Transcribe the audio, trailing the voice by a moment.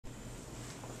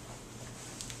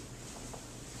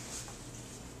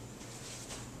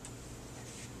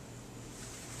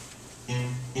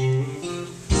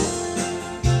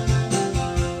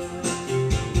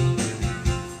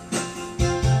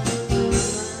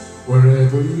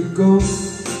Wherever you go,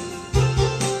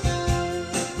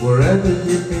 wherever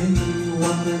you may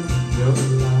wander your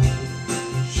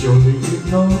life, surely you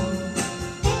know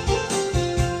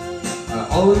I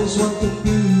always want to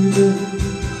be there,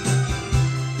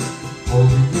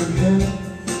 holding your hand,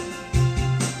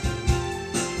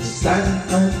 standing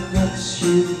right next to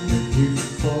you when you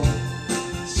fall,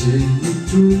 seeing you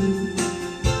through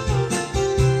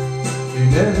in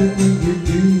everything you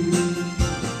do.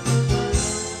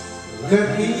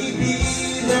 Let me be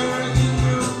there in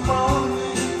your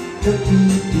morning, let me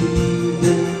be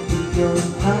there in your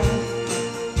night,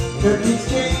 let me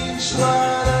change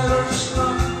whatever's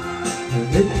wrong and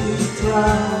let me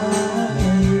try.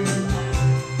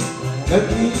 Let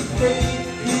me take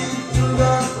you to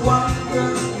that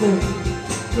wonderland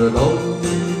that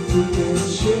only you can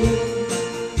share.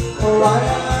 All I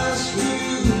ask you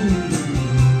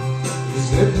is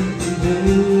let me be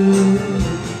there.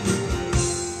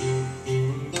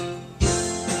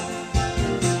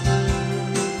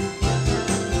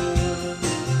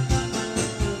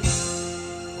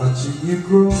 Watching you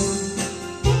grow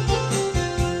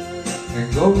and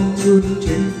going through the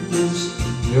changes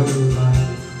in your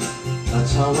life,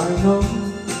 that's how I know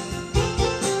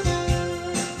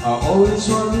I always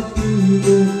want to be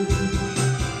there.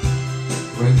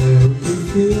 Whenever you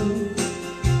feel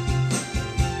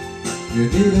you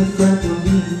need a friend to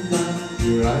lean on,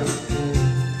 you're right there.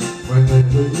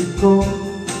 Whenever you go,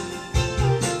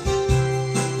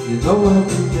 you know I'll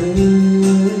be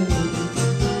there.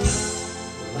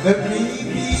 Let me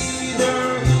be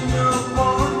there in your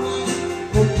morning,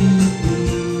 let me be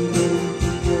there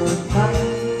in your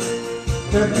night,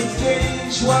 let me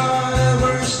change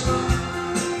whatever's wrong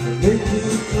and make me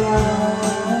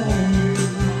try.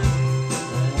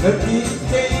 Let me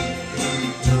take you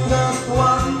to that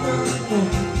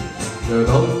wonderland that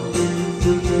only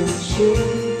you can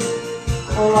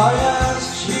share. All I ask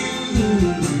you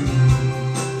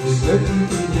is let me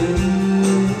be there.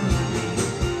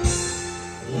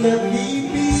 Let me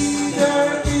be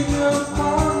there in your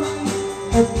morning,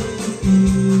 let me be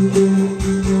there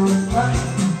in your night,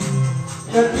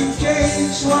 let me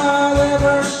change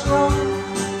whatever's wrong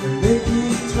and make me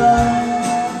try.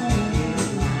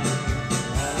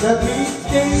 Let me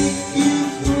take you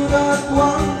to that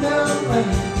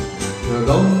wonderland that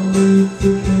only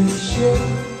you can share.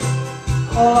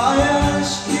 All I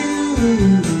ask you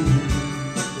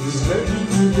is let me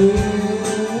be there.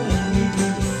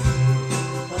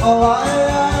 All I